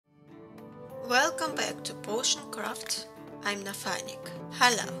Welcome back to Potion Craft. I'm Nafanik.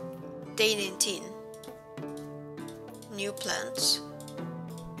 Hello. Day 19. New plants.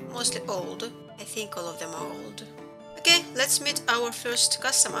 Mostly old. I think all of them are old. Okay, let's meet our first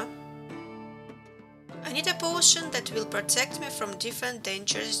customer. I need a potion that will protect me from different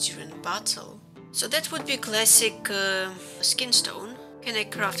dangers during battle. So that would be classic skin stone. Can I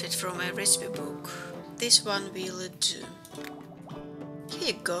craft it from my recipe book? This one will do.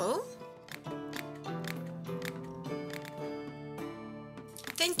 Here you go.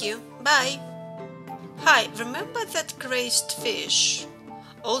 Thank you. Bye. Hi, remember that crazed fish?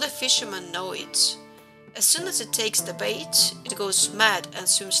 All the fishermen know it. As soon as it takes the bait, it goes mad and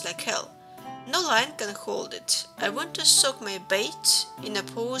swims like hell. No line can hold it. I want to soak my bait in a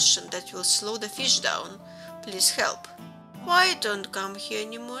potion that will slow the fish down. Please help. Why don't come here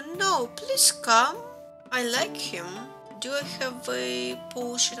anymore? No, please come. I like him. Do I have a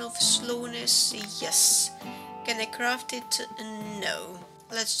potion of slowness? Yes. Can I craft it? No.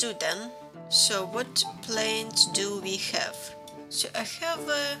 Let's do then. So what plants do we have? So I have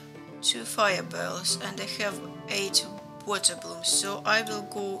 2 fireballs and I have 8 water blooms, so I will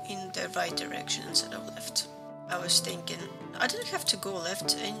go in the right direction instead of left. I was thinking I don't have to go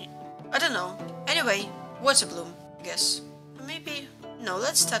left, and I don't know. Anyway, water bloom, I guess. Maybe no,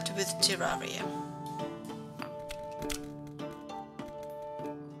 let's start with terraria.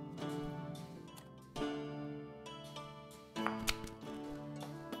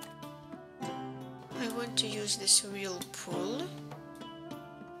 I want to use this whirlpool.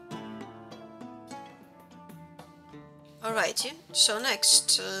 Alrighty, so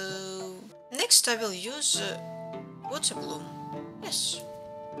next I will use water bloom. Yes.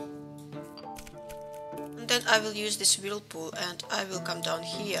 And then I will use this whirlpool and I will come down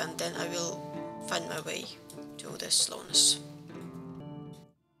here and then I will find my way to the slowness.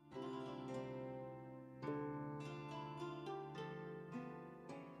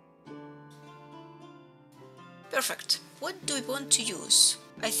 Perfect. What do we want to use?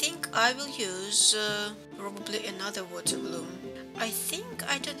 I think I will use probably another water bloom. I think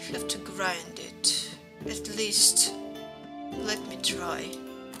I don't have to grind it. At least let me try.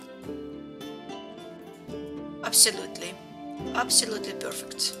 Absolutely. Absolutely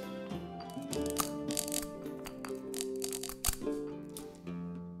perfect.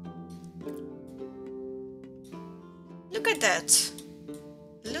 Look at that.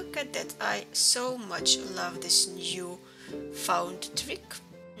 Look at that. I so much love this new found trick.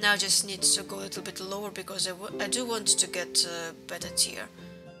 Now just need to go a little bit lower because I do want to get a better tier.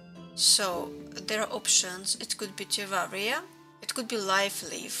 So there are options. It could be terraria. It could be life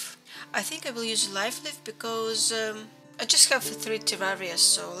leaf. I think I will use life leaf because I just have 3 terraria,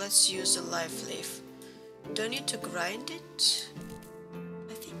 so let's use a life leaf. Do I need to grind it?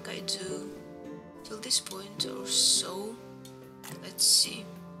 I think I do. Till this point or so. Let's see.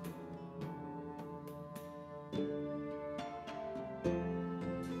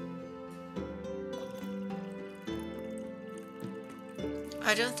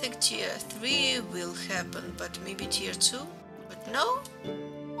 I don't think tier 3 will happen, but maybe tier 2? But no?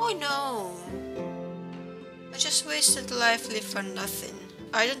 Oh no! I just wasted life leaf for nothing.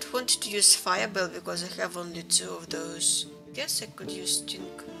 I don't want to use fireball because I have only 2 of those. Guess I could use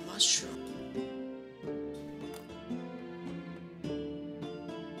stink mushroom.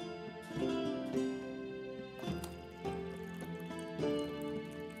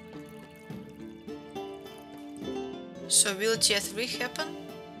 So will tier 3 happen?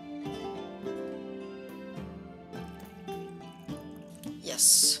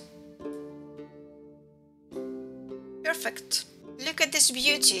 Yes. Perfect. Look at this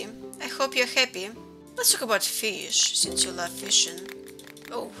beauty. I hope you're happy. Let's talk about fish, since you love fishing.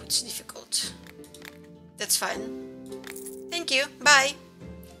 Oh, it's difficult. That's fine. Thank you. Bye.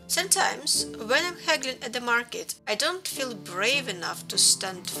 Sometimes, when I'm haggling at the market, I don't feel brave enough to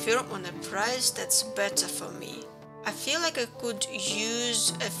stand firm on a price that's better for me. I feel like I could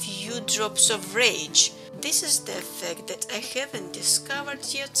use a few drops of rage. This is the effect that I haven't discovered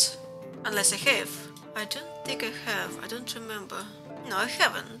yet. Unless I have. I don't think I have. I don't remember. No, I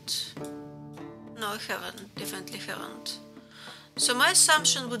haven't. No, I haven't. Definitely haven't. So my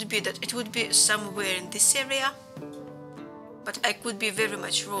assumption would be that it would be somewhere in this area. But I could be very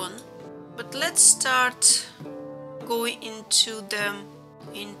much wrong. But let's start going into the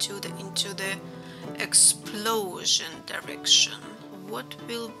explosion direction. What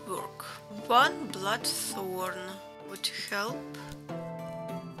will work? 1 bloodthorn would help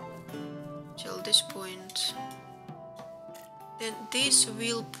till this point. Then this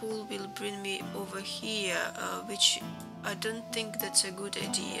whirlpool will bring me over here, which I don't think that's a good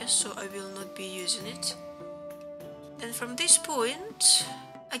idea, so I will not be using it. And from this point,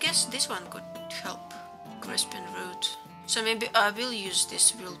 I guess this one could help. Grasping root. So maybe I will use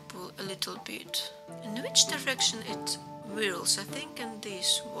this whirlpool a little bit. In which direction it whirls? I think in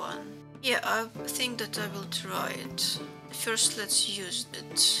this one. Yeah, I think that I will try it. First, let's use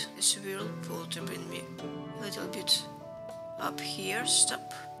this whirlpool to bring me a little bit up here.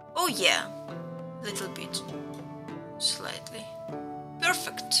 Stop. Oh yeah, a little bit. Slightly.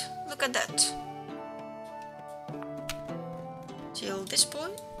 Perfect. Look at that. Till this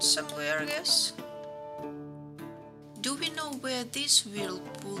point, somewhere, I guess. Do we know where this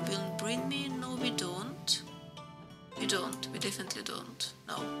whirlpool will bring me? No, we don't. We don't. We definitely don't.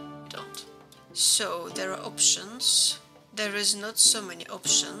 No, we don't. So, there are options. There is not so many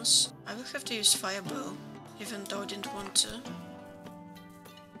options. I will have to use fireball, even though I didn't want to.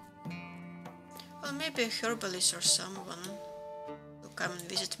 Well, maybe a herbalist or someone will come and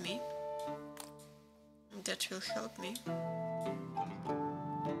visit me. That will help me.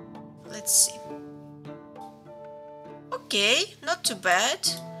 Let's see. Okay, not too bad.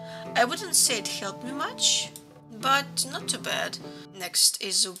 I wouldn't say it helped me much, but not too bad. Next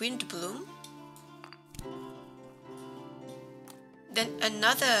is wind bloom. Then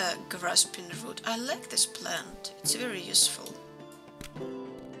another grasping root. I like this plant. It's very useful.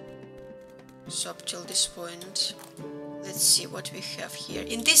 So up till this point, let's see what we have here.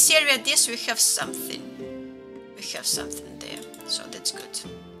 In this area, yes, we have something. We have something there, so that's good.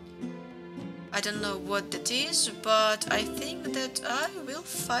 I don't know what that is, but I think that I will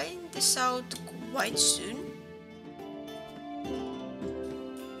find this out quite soon.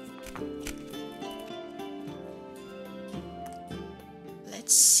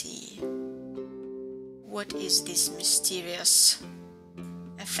 Let's see. What is this mysterious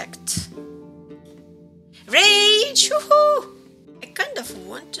effect? Rage! Woohoo! I kind of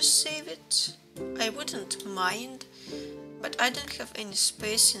want to save it. I wouldn't mind, but I don't have any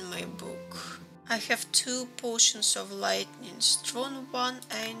space in my book. I have 2 potions of lightning, strong one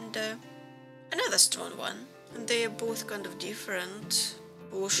and another strong one. And they are both kind of different.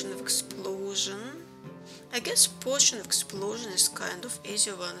 Potion of explosion. I guess potion of explosion is kind of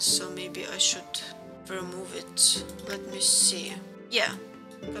easy one, so maybe I should remove it. Let me see. Yeah,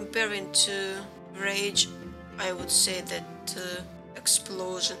 comparing to rage, I would say that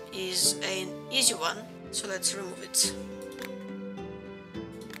explosion is an easy one, so let's remove it.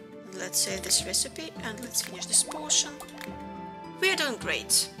 Let's save this recipe and let's finish this potion. We are doing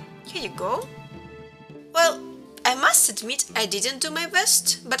great. Here you go. Well, I must admit I didn't do my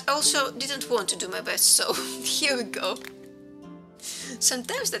best, but also didn't want to do my best, so here we go.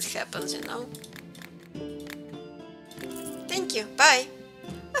 Sometimes that happens, you know. Thank you, bye.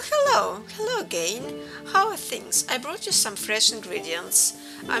 Oh, hello, hello again. How are things? I brought you some fresh ingredients.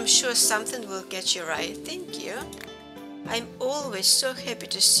 I'm sure something will catch your eye. Thank you. I'm always so happy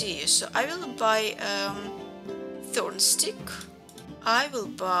to see you, so I will buy thorn stick. I will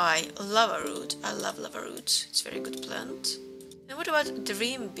buy lava root. I love lava root. It's a very good plant. And what about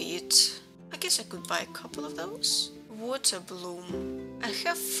dream bead? I guess I could buy a couple of those. Water bloom. I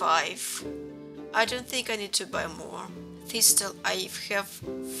have 5. I don't think I need to buy more. Thistle, I have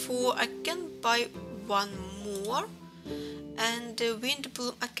 4. I can buy 1 more. And wind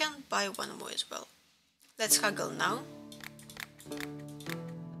bloom, I can buy 1 more as well. Let's haggle now.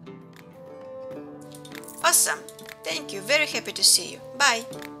 Awesome. Thank you. Very happy to see you. Bye.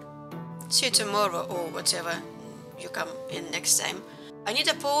 See you tomorrow or whatever you come in next time. I need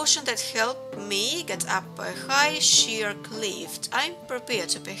a potion that help me get up a high sheer cliff. I'm prepared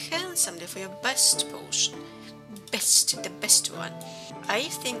to pay handsomely for your best potion. The best one. I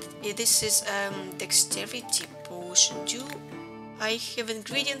think this is dexterity potion. Do I have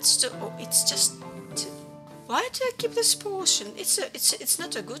ingredients to? Oh, it's just. Why do I keep this potion? It's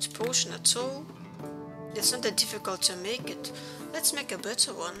not a good potion at all. It's not that difficult to make it. Let's make a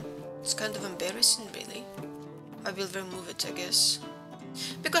better one. It's kind of embarrassing, really. I will remove it, I guess.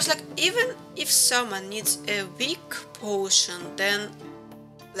 Because, like, even if someone needs a weak potion, then,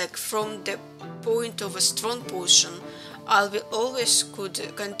 like, from the point of a strong potion, I will always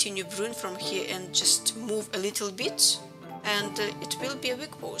could continue brewing from here and just move a little bit, and it will be a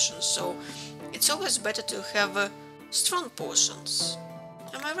weak potion. So it's always better to have strong potions.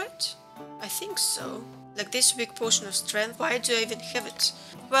 Am I right? I think so. Like this weak potion of strength, why do I even have it?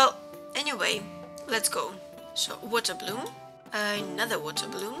 Well, anyway, let's go. So, water bloom. Another water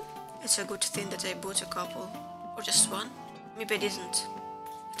bloom. It's a good thing that I bought a couple. Or just one. Maybe I didn't.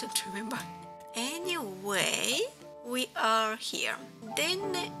 I don't remember. Anyway, we are here.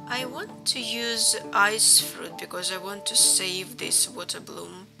 Then I want to use ice fruit because I want to save this water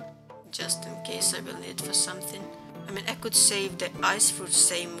bloom just in case I will need it for something. I mean, I could save the ice fruit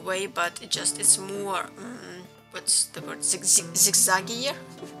same way, but it's more what's the word, zigzaggier.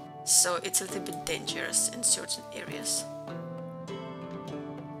 So it's a little bit dangerous in certain areas.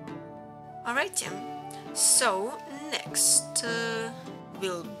 Alright, so next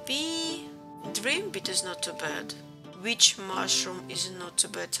will be Dream Beat is not too bad. Witch Mushroom is not too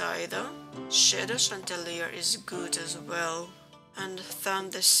bad either. Shadow Chandelier is good as well. And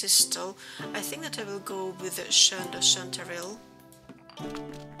Thunder Sistel. I think that I will go with the Shadow Chanterelle.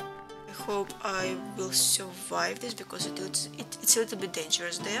 I hope I will survive this because it's a little bit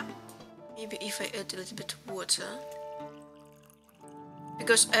dangerous there. Maybe if I add a little bit of water.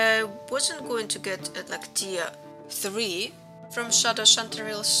 Because I wasn't going to get like tier 3 from Shadow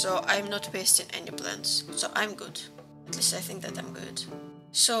Chanterelle, so I'm not wasting any plants. So I'm good. At least I think that I'm good.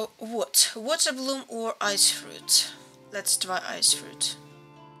 So what? Water Bloom or Ice Fruit? Let's try Ice Fruit.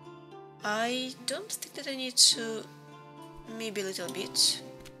 I don't think that I need to... maybe a little bit.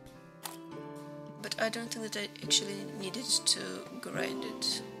 But I don't think that I actually needed to grind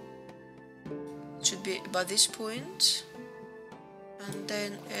it. It should be about this point. And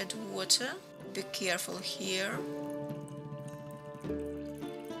then add water. Be careful here.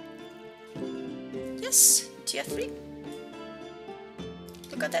 Yes, tier 3.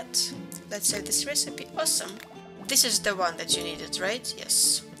 Look at that. Let's save this recipe. Awesome. This is the one that you needed, right?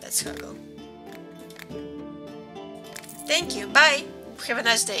 Yes. Let's go. Thank you. Bye. Have a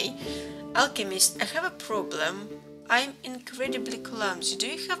nice day. Alchemist, I have a problem. I'm incredibly clumsy. Do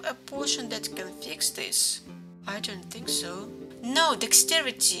you have a potion that can fix this? I don't think so. No,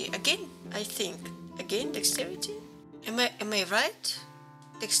 dexterity. Again, I think. Again, dexterity? Am I right?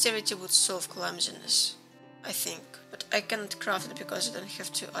 Dexterity would solve clumsiness, I think. But I can't craft it because I don't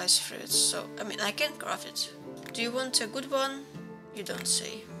have 2 ice fruits. So, I mean, I can craft it. Do you want a good one? You don't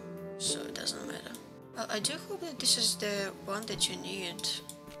say. So it doesn't matter. Well, I do hope that this is the one that you need.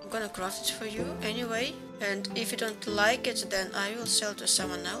 I'm gonna craft it for you anyway. And if you don't like it, then I will sell to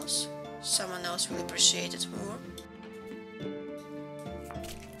someone else. Someone else will appreciate it more.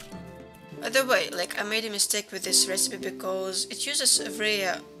 By the way, like, I made a mistake with this recipe because it uses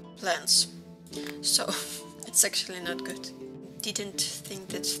rare plants. So, it's actually not good. Didn't think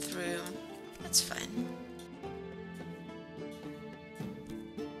that through. That's fine.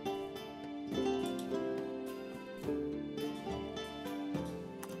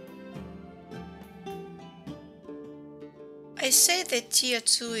 I say that tier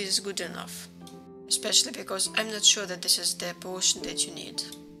 2 is good enough. Especially because I'm not sure that this is the potion that you need.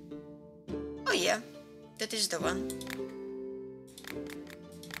 Oh yeah, that is the one.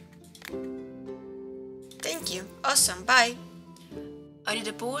 Thank you. Awesome, bye. I need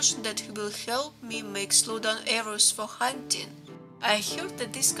a potion that will help me make slowdown arrows for hunting. I heard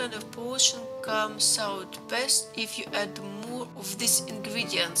that this kind of potion comes out best if you add more of these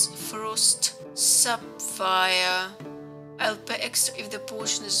ingredients. Frost, sapphire. I'll pay extra if the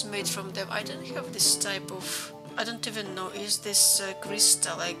potion is made from them. I don't have this type of... I don't even know. Is this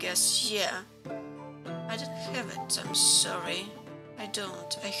crystal, I guess? Yeah. I don't have it. I'm sorry. I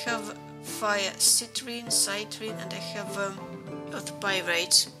don't. I have fire citrine, and I have earth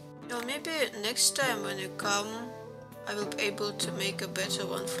pyrite. Well, maybe next time when you come, I will be able to make a better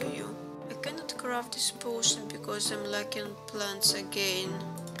one for you. I cannot craft this potion because I'm lacking plants again.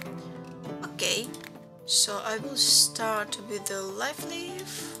 Okay. So I will start with the life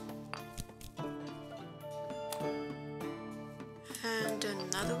leaf and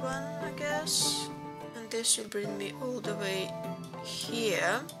another one, I guess, and this will bring me all the way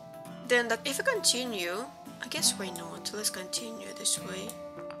here. Then like, if I continue, I guess why not, let's continue this way.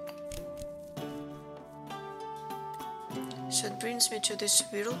 So it brings me to this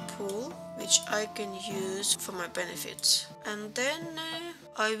whirlpool, which I can use for my benefit. And then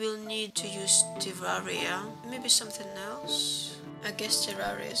I will need to use Terraria. Maybe something else? I guess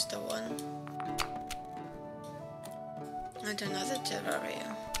Terraria is the one. And another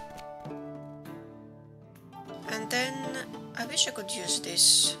Terraria. And then I wish I could use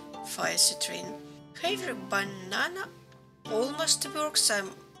this fire citrine. Heavy banana almost works.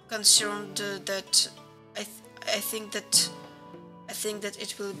 I'm concerned that I think that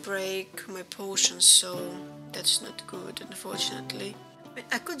it will break my potion, so that's not good, unfortunately.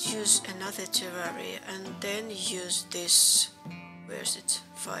 I could use another Terraria and then use this. Where is it?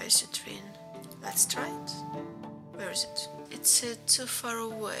 Fire citrine. Let's try it. Where is it? It's too far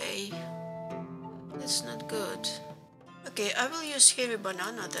away. That's not good. Okay, I will use heavy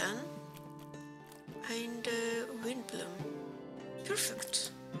banana then. and wind bloom.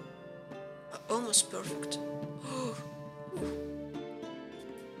 Perfect. Almost perfect. Oh.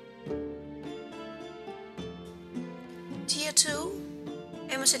 Tier 2?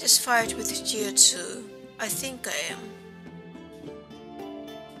 Am I satisfied with tier 2? I think I am.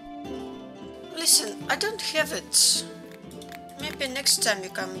 Listen, I don't have it. Maybe next time you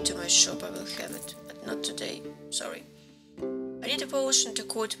come into my shop I will have it, but not today. Sorry. I need a potion to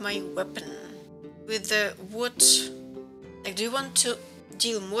coat my weapon. With the what? Like, do you want to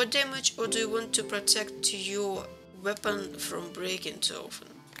deal more damage or do you want to protect your weapon from breaking too often?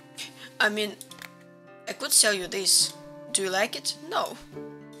 I mean, I could sell you this. Do you like it? No.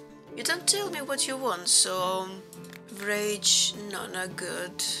 You don't tell me what you want, so... Rage, no, not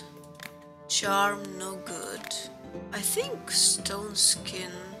good. Charm, no good. I think stone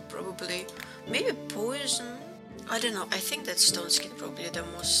skin, probably. Maybe poison? I don't know, I think that stone skin probably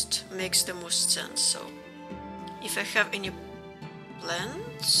makes the most sense, so... If I have any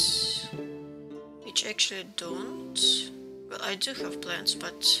plants... Which actually don't... Well, I do have plants,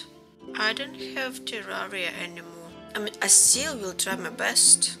 but... I don't have terraria anymore. I mean, I still will try my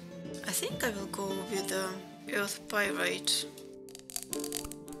best. I think I will go with the earth pyrite.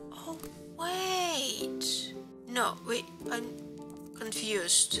 Oh, wait! No, wait, I'm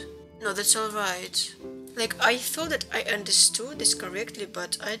confused. No, that's alright. Like, I thought that I understood this correctly,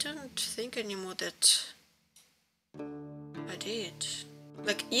 but I don't think anymore that I did.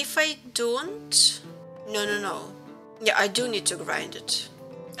 Like, if I don't... No. Yeah, I do need to grind it.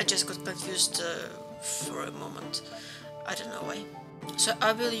 I just got confused for a moment. I don't know why. So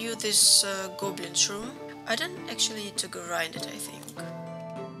I will use this goblin shroom. I don't actually need to grind it, I think.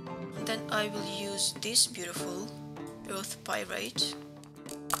 And then I will use this beautiful earth pyrite.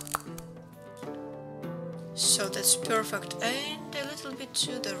 So that's perfect. And a little bit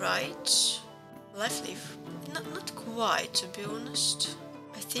to the right. Life leaf. Not quite, to be honest.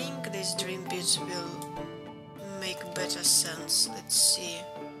 I think these dream beads will make better sense. Let's see.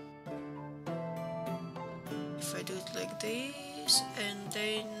 If I do it like this, and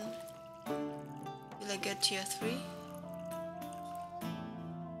then will I get tier 3?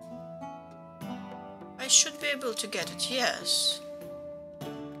 I should be able to get it, yes.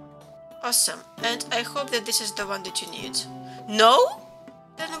 Awesome, and I hope that this is the one that you need. No?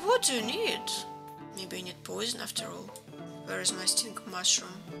 Then what do you need? Maybe I need poison after all. Where is my stink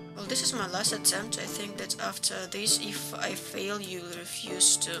mushroom? Well, this is my last attempt. I think that after this, if I fail, you'll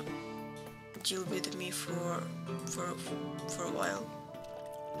refuse to deal with me for a while.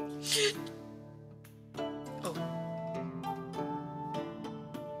 Oh.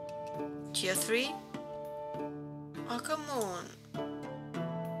 Tier 3? Oh, come on.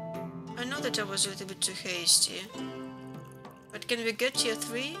 I know that I was a little bit too hasty. But can we get tier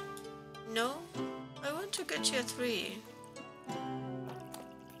 3? No? I want to get tier 3.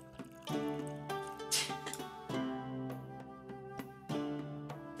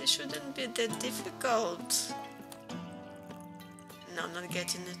 This shouldn't be that difficult. No, I'm not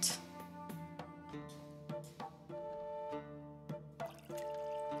getting it.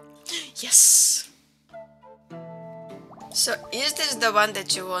 Yes! So, is this the one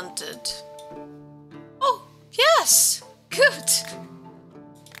that you wanted? Oh, yes! Good!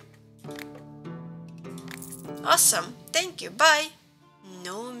 Awesome, thank you, bye!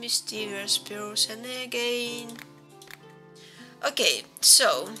 No mysterious person again. Okay,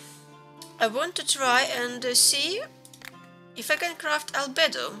 so I want to try and see if I can craft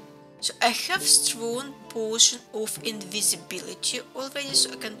albedo. So I have strong potion of invisibility already,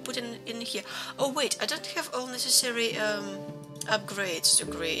 so I can put it in here. Oh wait, I don't have all necessary upgrades to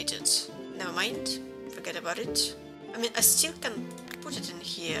create it. Never mind, forget about it. I mean, I still can put it in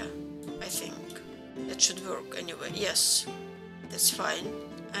here, I think. That should work anyway, yes, that's fine.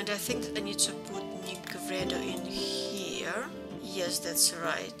 And I think that I need to put Nigredo in here. Yes, that's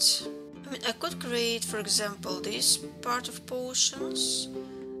right. I mean, I could create, for example, this part of potions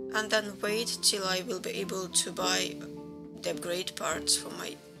and then wait till I will be able to buy the upgrade parts for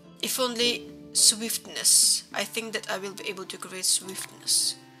my... If only swiftness. I think that I will be able to create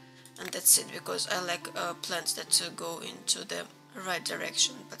swiftness. And that's it, because I like plants that go into the right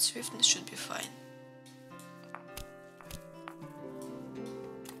direction, but swiftness should be fine.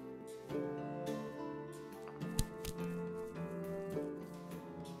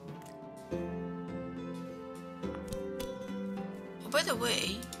 By the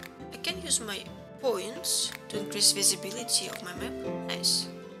way, I can use my points to increase visibility of my map. Nice.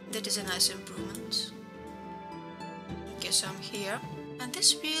 That is a nice improvement. Okay, so I'm here. And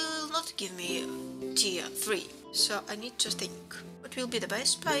this will not give me tier 3. So I need to think. What will be the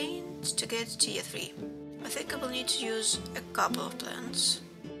best paint to get tier 3? I think I will need to use a couple of plants.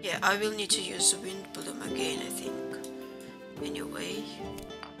 Yeah, I will need to use Wind Bloom again, I think. Anyway.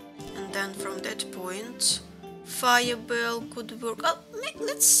 And then from that point, Firebell could work. Oh,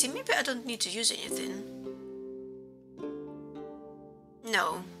 let's see, maybe I don't need to use anything.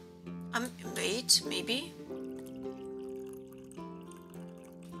 No. Wait, maybe?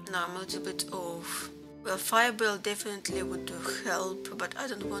 No, I'm a little bit off. Well, Firebell definitely would help, but I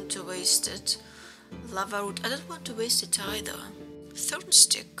don't want to waste it. Lava Root, I don't want to waste it either.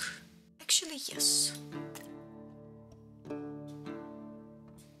 Thornstick. Actually, yes.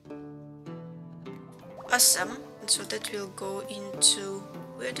 Awesome. So that will go into...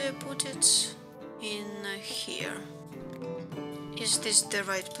 Where do I put it? In here. Is this the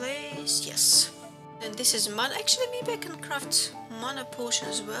right place? Yes. And this is mana. Actually, maybe I can craft mana potion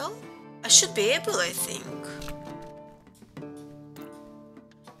as well. I should be able, I think.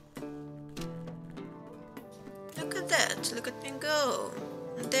 Look at that. Look at me go.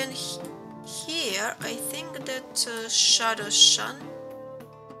 And then here, I think that Shadow Shan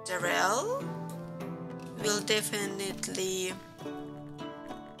Darrell will definitely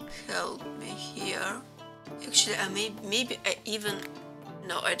help me here. Actually, maybe I even...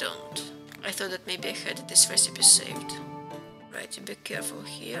 No, I don't. I thought that maybe I had this recipe saved. Right, be careful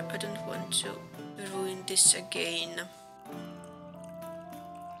here. I don't want to ruin this again.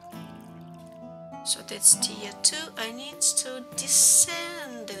 So that's tier 2. I need to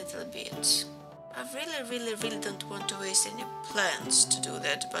descend a little bit. I really don't want to waste any plants to do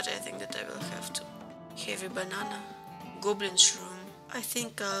that, but I think that I will have to. Heavy banana. Goblin shroom. I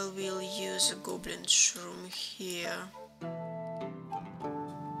think I will use a goblin shroom here.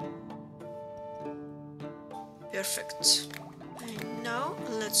 Perfect. And now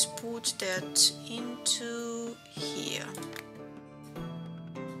let's put that into here.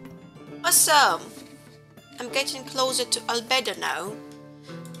 Awesome! I'm getting closer to Albedo now.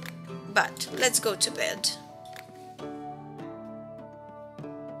 But let's go to bed.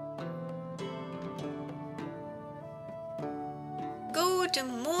 Good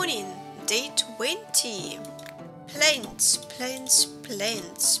morning, day 20. Plants, plants,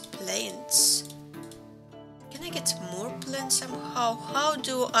 plants, plants. Can I get more plants somehow? How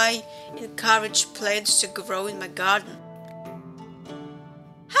do I encourage plants to grow in my garden?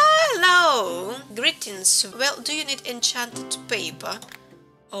 Hello! Greetings. Well, do you need enchanted paper?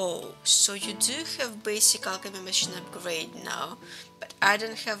 Oh, so you do have basic alchemy machine upgrade now, but I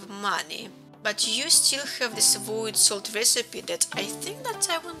don't have money. But you still have this void salt recipe that I think that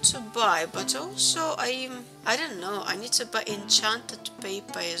I want to buy, but also I don't know, I need to buy enchanted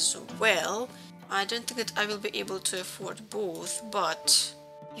paper as well. I don't think that I will be able to afford both, but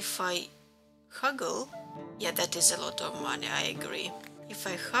if I haggle, yeah, that is a lot of money, I agree. If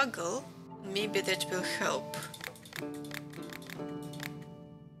I haggle, maybe that will help.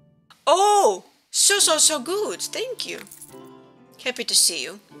 Oh, so good, thank you. Happy to see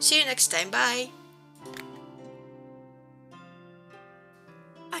you. See you next time, bye.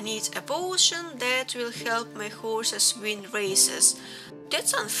 I need a potion that will help my horses win races.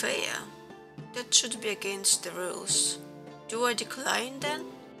 That's unfair. That should be against the rules. Do I decline then?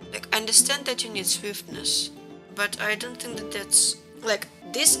 Like, I understand that you need swiftness, but I don't think that that's... Like,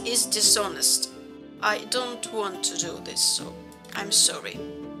 this is dishonest. I don't want to do this, so I'm sorry.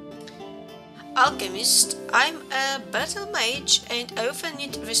 Alchemist, I'm a battle mage and I often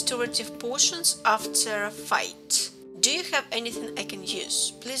need restorative potions after a fight. Do you have anything I can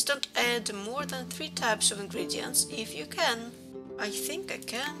use? Please don't add more than 3 types of ingredients if you can. I think I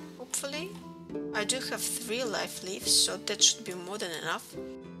can, hopefully. I do have 3 life leaves, so that should be more than enough.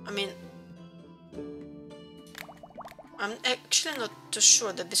 I mean, I'm actually not too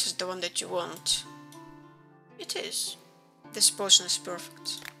sure that this is the one that you want. It is. This potion is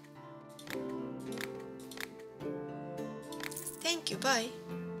perfect. Thank you, bye.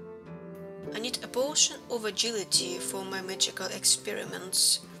 I need a potion of agility for my magical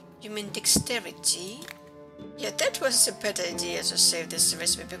experiments. You mean dexterity? Yeah, that was a bad idea to save this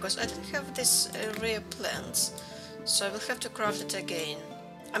recipe because I didn't have this rare plants. So I will have to craft it again.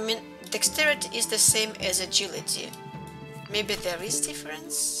 I mean, dexterity is the same as agility. Maybe there is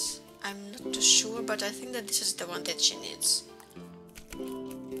difference? I'm not too sure, but I think that this is the one that she needs.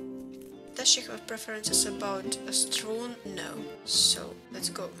 Does she have preferences about a strong? No. So, let's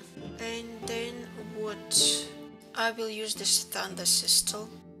go. And then what? I will use this Thunder Sistle.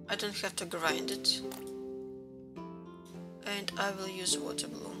 I don't have to grind it. And I will use Water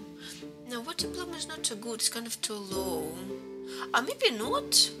Bloom. No, Water Bloom is not too good, it's kind of too low. Maybe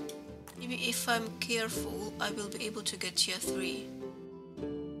not. Maybe if I'm careful, I will be able to get tier 3.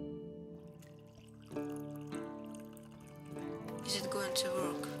 Is it going to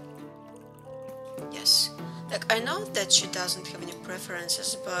work? Yes. Like, I know that she doesn't have any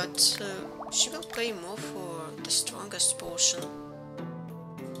preferences, but she will pay more for the strongest potion.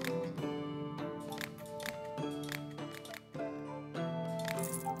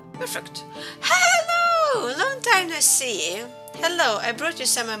 Perfect. Hello! Long time no see. Hello, I brought you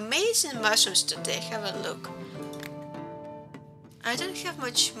some amazing mushrooms today. Have a look. I don't have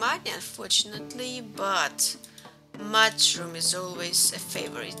much money, unfortunately, but mushroom is always a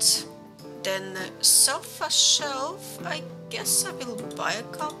favorite. Then sofa shelf, I guess I will buy a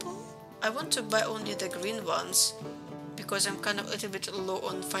couple. I want to buy only the green ones because I'm kind of a little bit low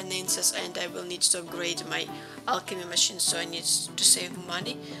on finances and I will need to upgrade my alchemy machine, so I need to save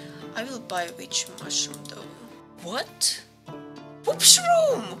money. I will buy which mushroom though? What? Poop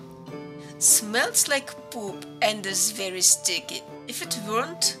shroom! Smells like poop and is very sticky. If it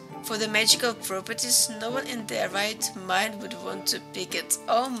weren't for the magical properties, no one in their right mind would want to pick it.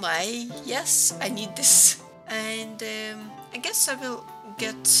 Oh my, yes, I need this. And I guess I will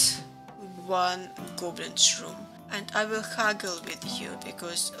get one goblin shroom. And I will haggle with you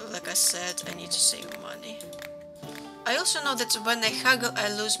because, like I said, I need to save money. I also know that when I haggle, I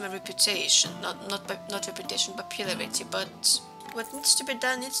lose my reputation. Not reputation, popularity. But what needs to be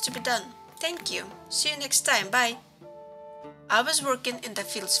done needs to be done. Thank you. See you next time. Bye. I was working in the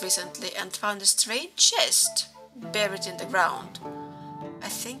fields recently and found a strange chest buried in the ground. I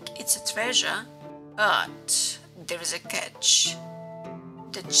think it's a treasure, but there is a catch.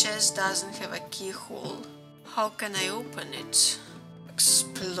 The chest doesn't have a keyhole. How can I open it?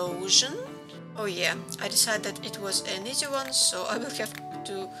 Explosion? Oh yeah, I decided it was an easy one, so I will have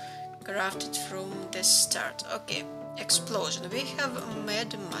to craft it from the start. Okay, explosion. We have a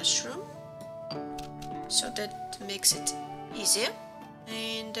mad mushroom, so that makes it easier.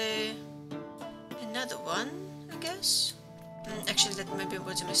 And another one, I guess. Actually, that maybe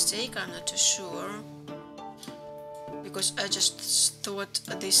was a mistake, I'm not too sure. Because I just thought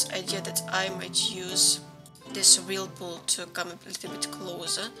this idea that I might use this whirlpool to come a little bit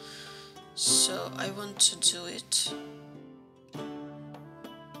closer. So I want to do it.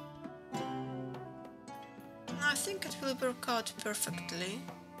 I think it will work out perfectly.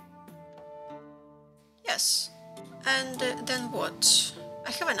 Yes. And then what?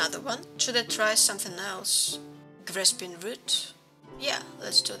 I have another one. Should I try something else? Grasping root? Yeah,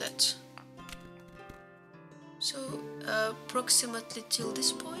 let's do that. So, approximately till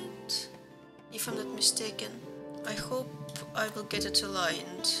this point, if I'm not mistaken. I hope I will get it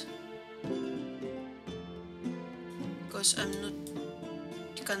aligned. Because I'm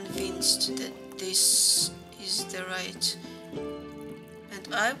not convinced that this is the right.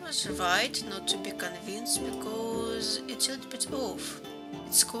 And I was right not to be convinced because it's a little bit off.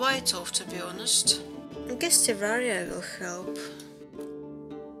 It's quite off, to be honest. I guess Terraria will help.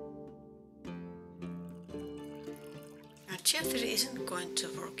 Tier 3 isn't going to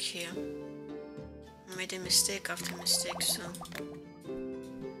work here. I made a mistake after mistake, so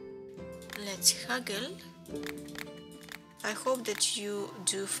let's haggle. I hope that you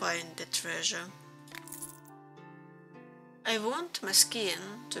do find the treasure. I want my skin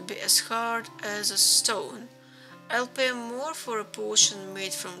to be as hard as a stone. I'll pay more for a potion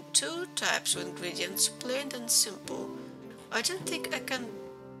made from 2 types of ingredients, plain and simple. I don't think I can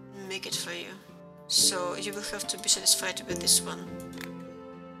make it for you, so you will have to be satisfied with this one.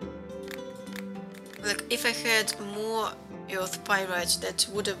 Like, if I had more earth pyrites, that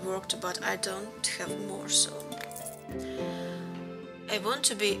would have worked, but I don't have more, so... I want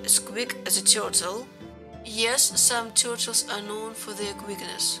to be as quick as a turtle. Yes, some turtles are known for their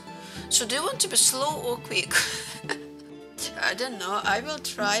quickness. So do you want to be slow or quick? I don't know, I will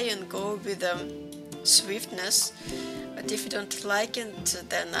try and go with swiftness, but if you don't like it,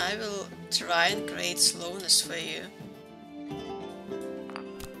 then I will try and create slowness for you.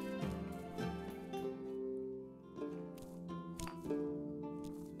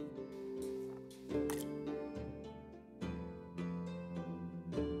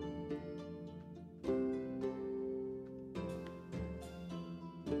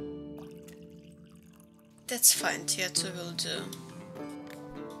 That's fine, tier 2 will do.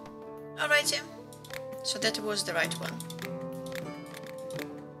 Alrighty, so that was the right one.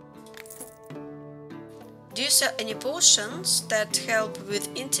 Do you sell any potions that help with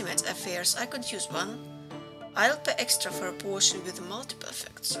intimate affairs? I could use one. I'll pay extra for a potion with multiple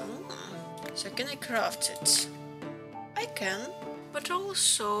effects. So can I craft it? I can, but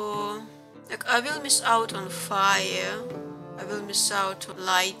also... like, I will miss out on fire. I will miss out on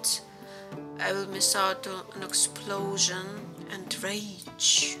light. I will miss out on an explosion and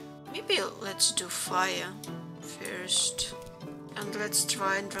rage. Maybe let's do fire first. And let's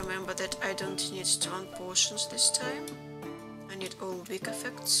try and remember that I don't need strong potions this time. I need all weak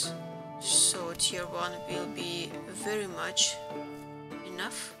effects. So tier 1 will be very much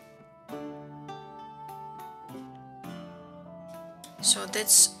enough. So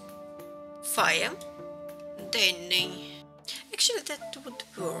that's fire. Then actually that would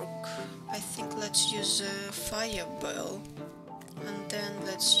work. I think let's use a fireball. And then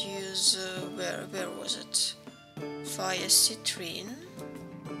let's use where was it? Fire citrine.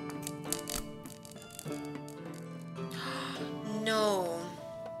 No,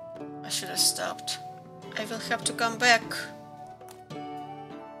 I should have stopped. I will have to come back.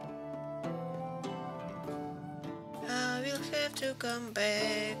 I will have to come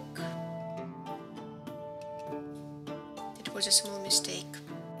back. It was a small mistake.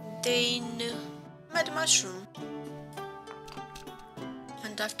 Then mad mushroom.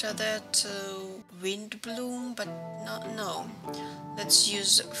 And after that wind bloom, but no. Let's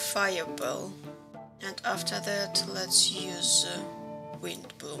use fireball. And after that let's use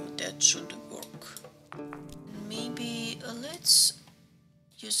wind bloom. That should work. Maybe let's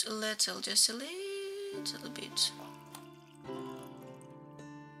use a little, just a little bit.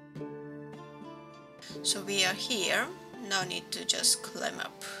 So we are here. Now need to just climb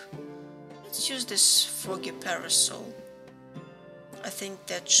up. Let's use this foggy parasol. I think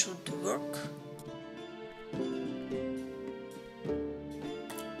that should work.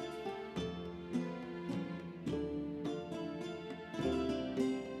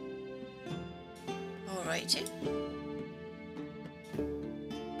 Alrighty.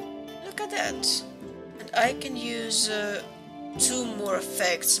 Look at that. And I can use 2 more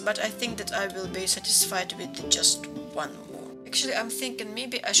effects, but I think that I will be satisfied with just 1 more. Actually, I'm thinking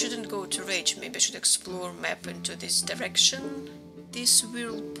maybe I shouldn't go to rage, maybe I should explore map into this direction. This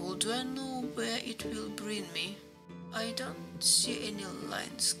whirlpool, do I know where it will bring me? I don't see any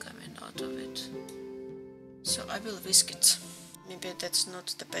lines coming out of it. So I will risk it. Maybe that's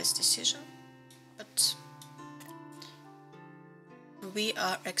not the best decision, but we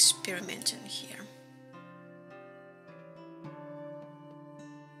are experimenting here.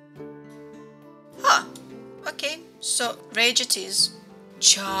 Ah, okay, so rage it is.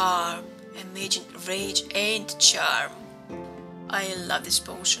 Charm. Imagine rage and charm. I love this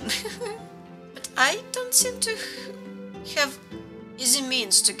potion. But I don't seem to have easy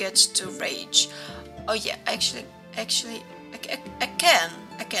means to get to rage. Oh yeah, actually, I can.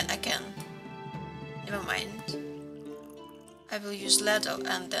 Never mind. I will use ladle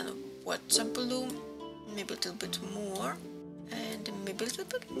and then water bloom. Maybe a little bit more. And maybe a little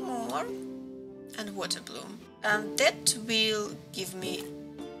bit more. And water bloom. And that will give me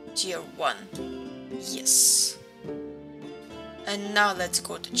tier 1. Yes. And now let's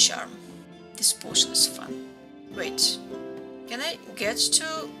go to charm. This potion is fun. Wait, can I get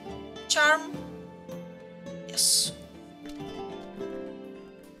to charm? Yes.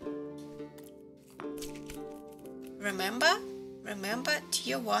 Remember,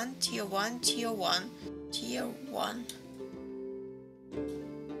 tier 1, tier 1, tier 1, tier 1.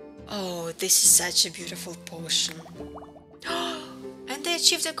 Oh, this is such a beautiful potion. And they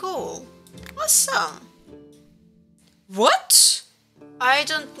achieved the goal. Awesome. What? I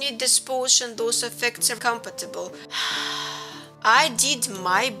don't need this potion, those effects are compatible. I did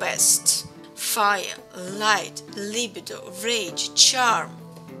my best. Fire, light, libido, rage, charm.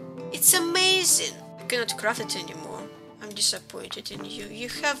 It's amazing. I cannot craft it anymore. I'm disappointed in you. You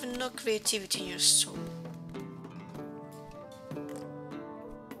have no creativity in your soul.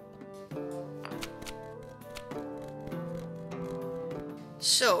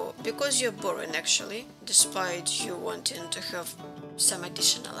 So, because you're boring actually, despite you wanting to have some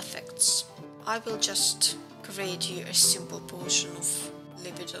additional effects, I will just create you a simple potion of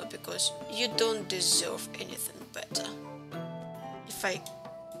libido because you don't deserve anything better.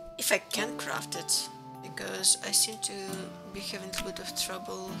 If I can craft it, because I seem to be having a little bit of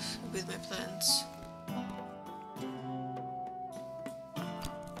trouble with my plants.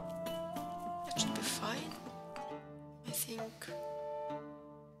 That should be fine, I think.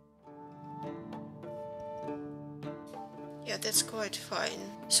 Yeah, that's quite fine.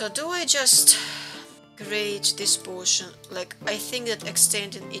 So do I just create this potion? Like, I think that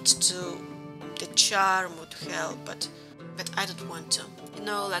extending it to the charm would help, but I don't want to. You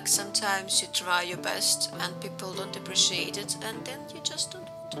know, like sometimes you try your best and people don't appreciate it, and then you just don't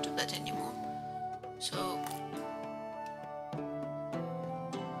want to do that anymore. So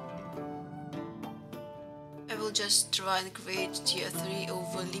just try and create tier 3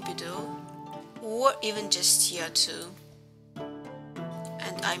 over libido, or even just tier 2,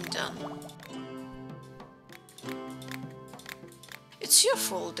 and I'm done. It's your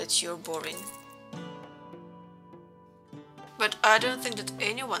fault that you're boring. But I don't think that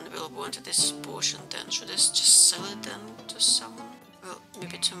anyone will want this potion then. Should I just sell it then to someone? Well,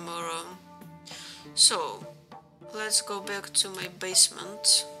 maybe tomorrow. So, let's go back to my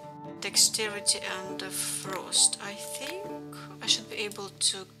basement. Dexterity and frost. I think I should be able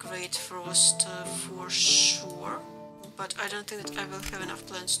to create frost for sure. But I don't think that I will have enough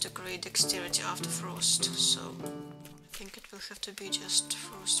plants to create dexterity after frost. So, I think it will have to be just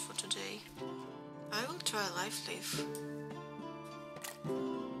frost for today. I will try life leaf.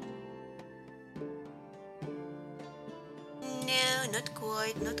 No, not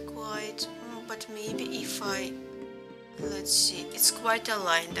quite. But maybe if I... Let's see, it's quite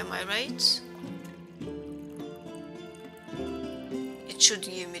aligned, am I right? It should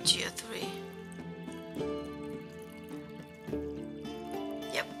give me tier 3.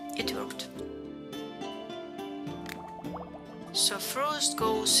 Yep, it worked. So frost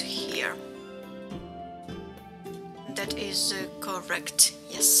goes here. That is correct,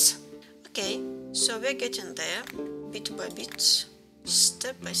 yes. Okay, so we're getting there, bit by bit,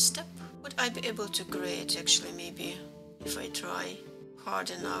 step by step. Would I be able to create actually maybe if I try hard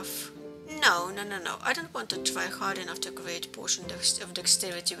enough? No. I don't want to try hard enough to create potion of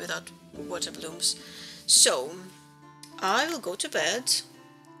dexterity without water blooms. So, I will go to bed,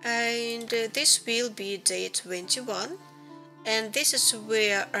 and this will be day 21, and this is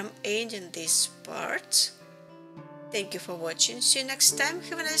where I'm ending this part. Thank you for watching, see you next time,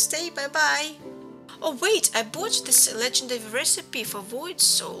 have a nice day, bye bye! Oh wait, I bought this legendary recipe for void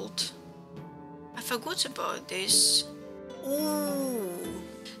salt. I forgot about this. Ooh.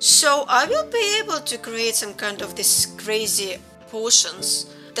 So I will be able to create some kind of this crazy potions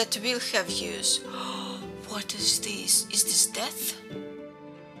that will have use. What is this? Is this death?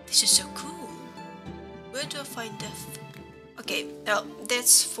 This is so cool. Where do I find death? Okay, well,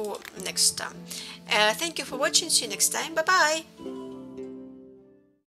 that's for next time. Thank you for watching, see you next time, bye bye!